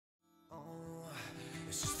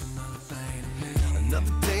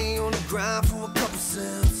Another day on the grind for a couple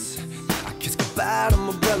cents. I kiss goodbye to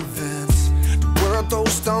my relevance. The world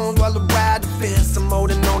throws stones while I ride the fence. I'm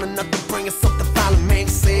holding on to nothing, bringing something finally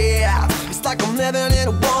makes sense. It's like I'm living in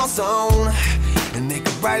a war zone, and they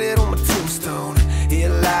could write it on my tombstone. Here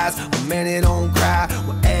lies a man that don't cry,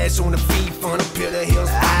 with ash on the feet from the pit of hills.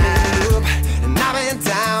 I've been up and I've been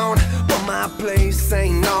down, but my place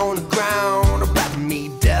ain't on the ground. I'd rather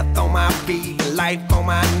meet death on my feet and life on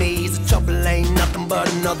my knees. The trouble ain't nothing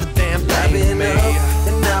but another damn thing. I've been up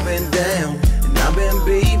and I've been down, and I've been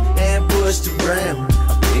beat and pushed around.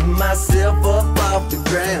 I pick myself up off the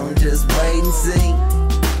ground, just wait and see,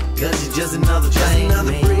 'cause it's just another thing. Just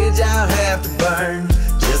another bridge I'll have to burn,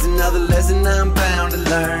 just another lesson I'm bound to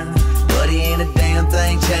learn. But it ain't a damn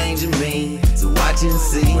thing changing me, so watch and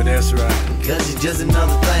see. Well, that's right, 'cause it's just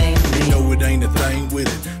another thing to me. You know it ain't a thing with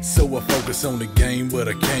it, so I focus on the game, but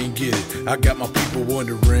I can't get it. I got my people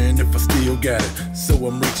wondering if I still got it, so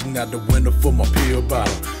I'm reaching out the window for my pill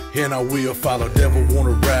bottle, and I will follow. Devil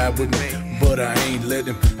wanna ride with me, but I ain't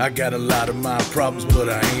letting him. I got a lot of my problems, but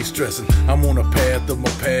I ain't stressing. I'm on a path of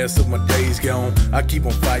my past, so my days gone. I keep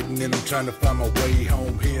on fighting and I'm trying to find my way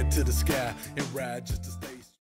home. Head to the sky and ride just to stay.